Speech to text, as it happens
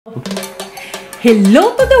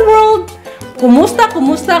Hello to the world! Kumusta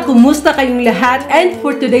kayong lahat? And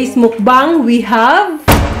for today's mukbang, we have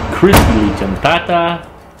crispy champata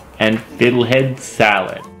and fiddlehead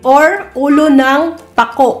salad. or ulo ng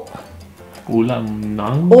pako. Ulam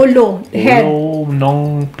ng? Ulo, head. Ulo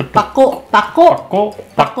ng Pako.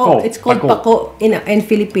 It's called pako in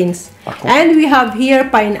Philippines. Pako. And we have here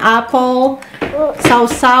pineapple,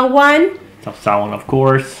 sausawan, Of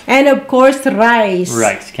course. and of course rice.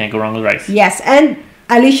 Rice. Can't go wrong with rice. Yes, and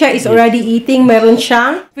Alicia is already eating. Meron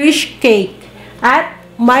siyang fish cake. At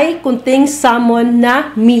may kunting salmon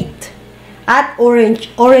na meat. At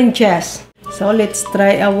oranges. So let's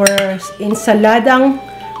try our ensaladang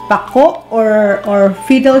pako or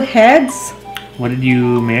fiddleheads. What did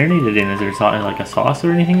you marinate it in? Is there like a sauce or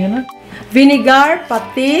anything in it? Vinegar,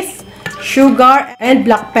 patis, sugar, and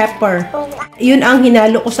black pepper. Yun ang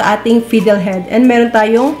hinalo ko sa ating fiddlehead. And meron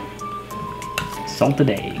tayong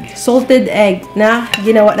salted egg na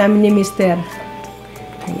ginawa namin ni Mr.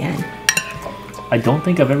 Ayan. I don't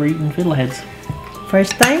think I've ever eaten fiddleheads.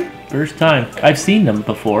 First time? First time. I've seen them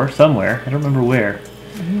before somewhere. I don't remember where.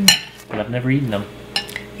 But I've never eaten them.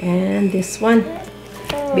 And this one.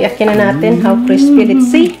 Biyakin na natin how crispy. Let's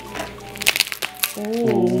see.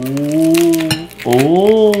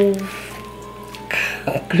 Oh.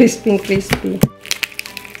 Crispy.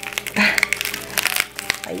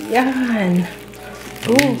 Ayan.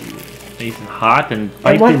 Oh. Nice and hot and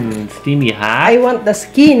piping steamy hot. I want the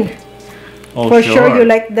skin. Oh, for sure you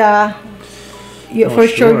like the you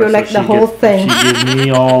like the whole thing. She gives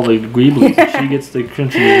me all the GODBLESS. She gets the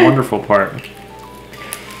crunchy, wonderful part.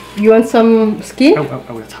 You want some skin?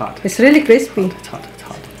 Oh, it's hot. It's really crispy. It's hot.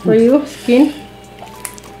 For you, skin.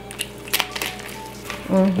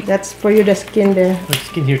 That's for you, the skin there. There's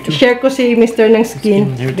skin here too. Share ko si Mr. ng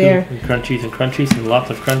skin here there. Too. And crunchies and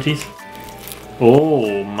lots of crunchies.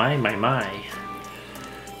 Oh my!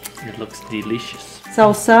 It looks delicious.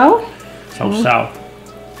 Sausaw.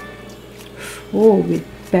 Oh, with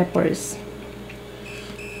peppers.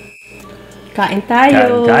 Kain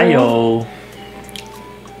tayo.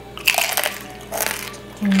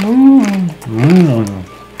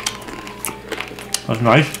 That's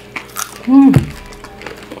nice.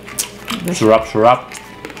 Syrup.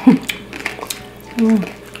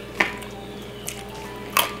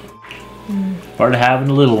 Part of having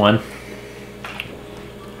a little one.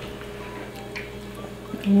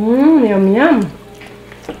 Yum.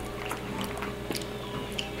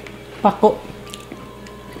 Pako.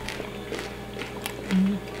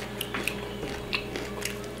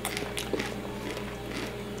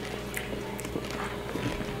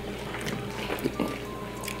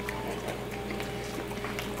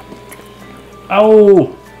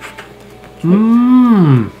 Oh!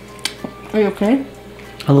 Are you okay?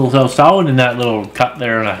 A little solid in that little cut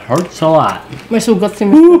there, and it hurts a lot. May sugat si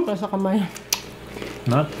Mr. sa kamay.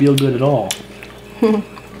 Not feel good at all.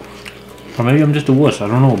 Or maybe I'm just a wuss. I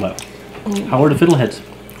don't know about. How are the fiddleheads?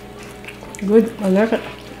 Good. I like it.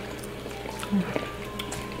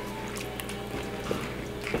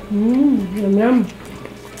 Yum.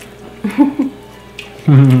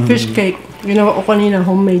 Fish cake. Ginawa ko kanina,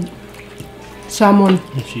 homemade. Salmon.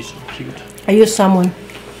 She's cute. I use salmon.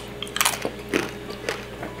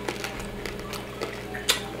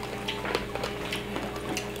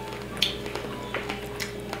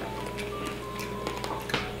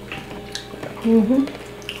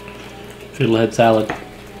 Fiddlehead salad.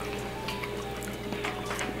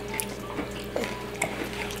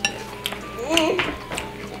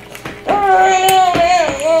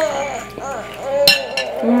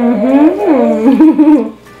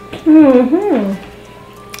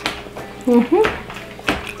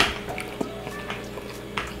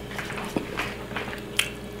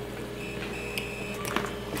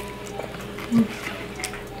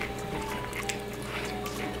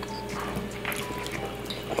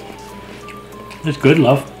 It's good,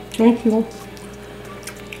 love. Thank you.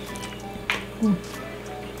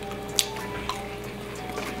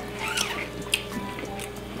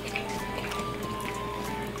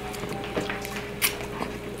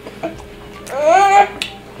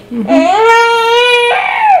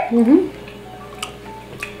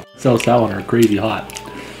 So salad are crazy hot.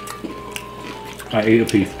 I ate a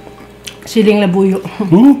piece. Siling labuyo.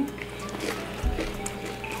 Ooh.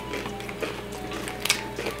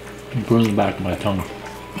 I'm putting the back of my tongue.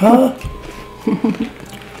 Huh?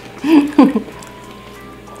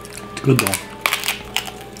 It's good though.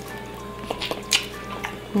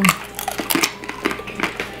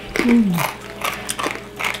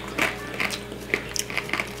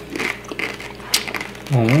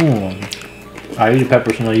 Oh, I eat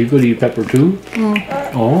peppers now. You could eat pepper too?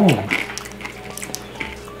 Oh.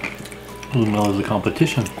 Well, is a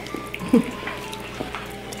competition.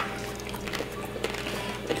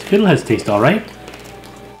 Fiddleheads taste alright.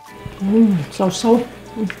 So. So.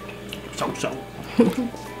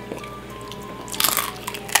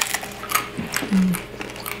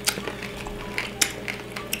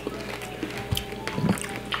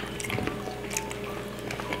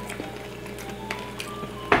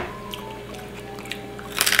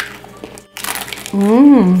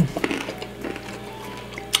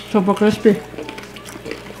 Super crispy.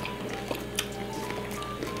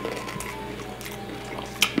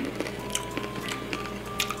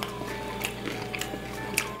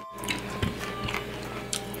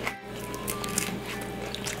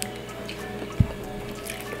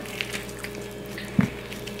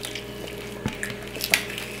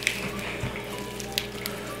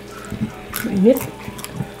 Mainit.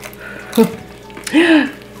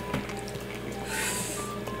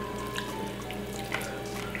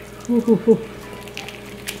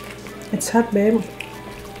 It's hot, babe.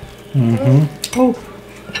 Oh.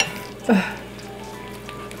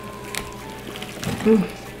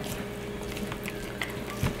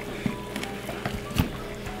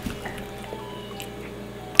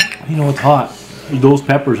 You know, it's hot. Those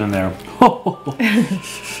peppers in there.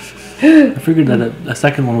 I figured that a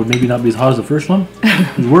second one would maybe not be as hot as the first one.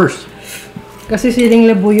 It's worse. Kasi siling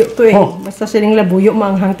labuyo to eh. Oh. Basta siling labuyo,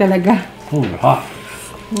 maanghang talaga. Oh, they're hot.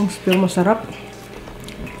 Pero masarap.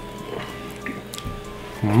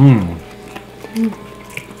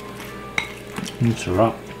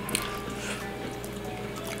 Syrup.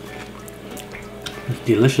 It's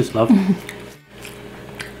delicious, love. You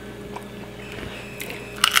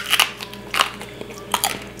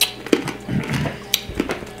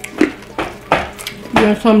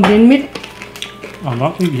want some lean meat? I'm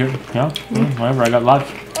not eating here. Yeah, whatever. I got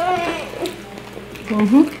lots.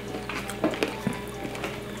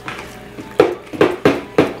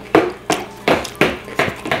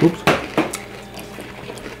 Oops.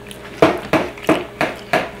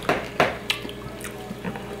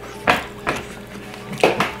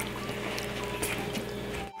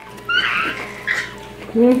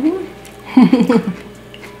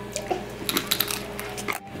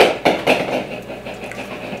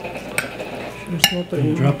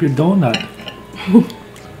 Drop your donut.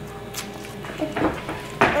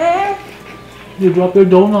 You drop your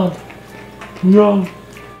donut. No.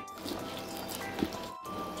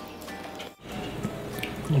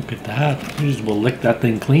 Look at that. You just will lick that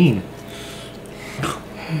thing clean.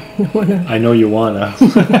 I know you wanna.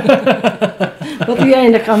 But we are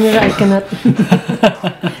in the camera, I cannot.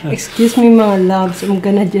 Excuse me, mga loves. I'm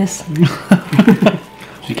gonna just...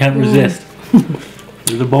 She can't resist.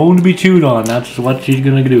 There's a bone to be chewed on. That's what she's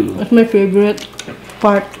gonna do. That's my favorite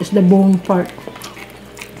part, is the bone part.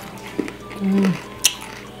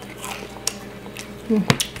 You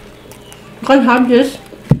can have this.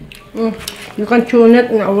 You can chew on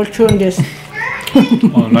it and I will chew on this.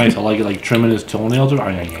 Oh, nice. I like it, like trimming his toenails.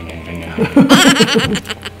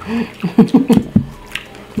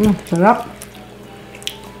 Sarap.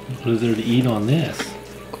 What is there to eat on this?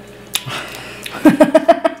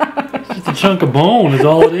 It's a chunk of bone is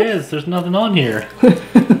all it is. There's nothing on here.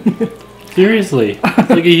 Seriously. It's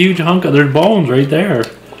like a huge hunk of... There's bones right there.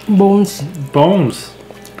 Bones. Bones.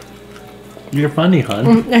 You're funny,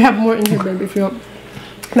 hon. I have more in here, baby. If you want.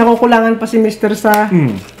 Nakukulangan pa si Mr. sa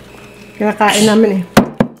kinakain namin eh.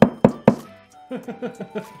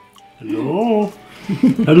 Hello?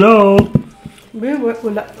 Hello? Babe,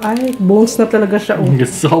 wala. Ay, bones na talaga siya. Oh. Like a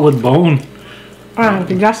solid bone. Ah,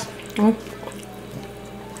 tigas.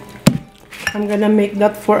 I'm gonna make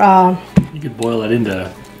that for You could boil it into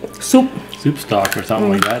soup. Soup stock or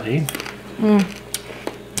something like that, eh?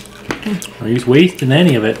 Don't use wasting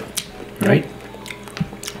any of it, right?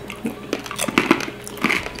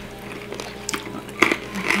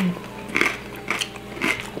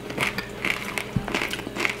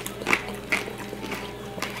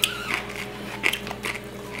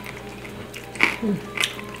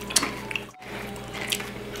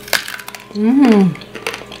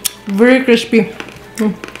 Very crispy.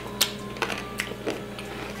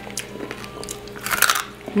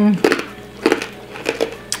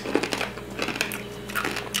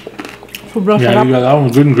 Sobrang Yeah, sarap. you got that one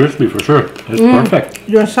good and crispy for sure. It's perfect.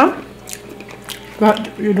 You want some? But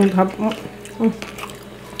you don't have.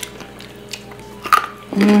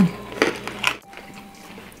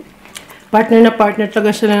 Partner na partner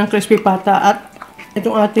talaga sila ng crispy pata at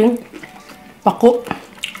itong ating pako.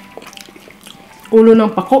 Ulo ng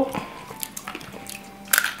pako.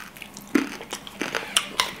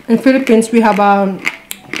 In Philippines, we have a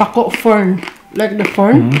pako fern. like the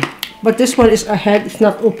corn. But this one is ahead. It's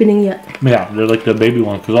not opening yet. Yeah, they're like the baby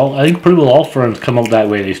ones. Because I think pretty well all ferns come out that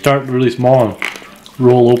way. They start really small and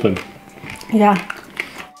roll open. Yeah.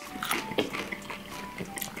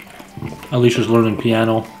 Alicia's learning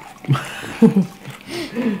piano.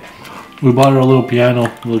 We bought her a little piano,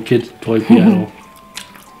 a little kid's toy piano.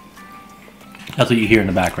 That's what you hear in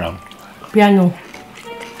the background. Piano.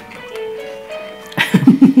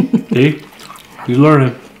 See? He's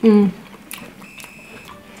learning.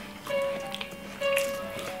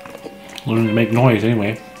 Learning to make noise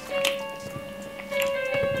anyway.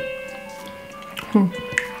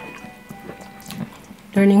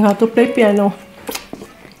 Learning how to play piano.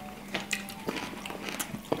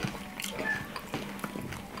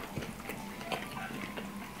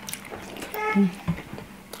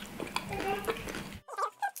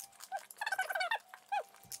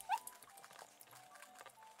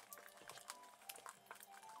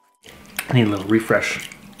 I need a little refresh.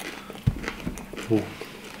 Oh,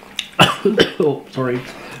 oh sorry.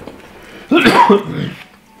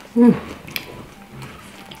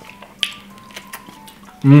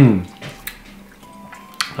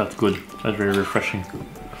 That's good. That's very refreshing.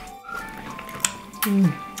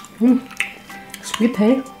 Sweet,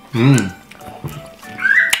 hey?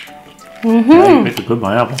 Yeah, you picked a good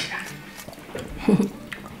pineapple.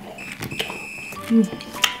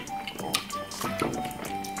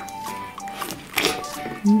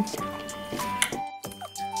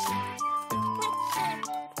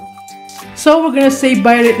 So we're gonna say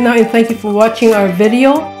bye right now and thank you for watching our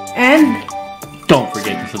video, and don't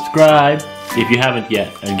forget to subscribe if you haven't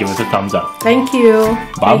yet and give us a thumbs up. thank you.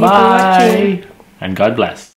 Bye bye and God bless.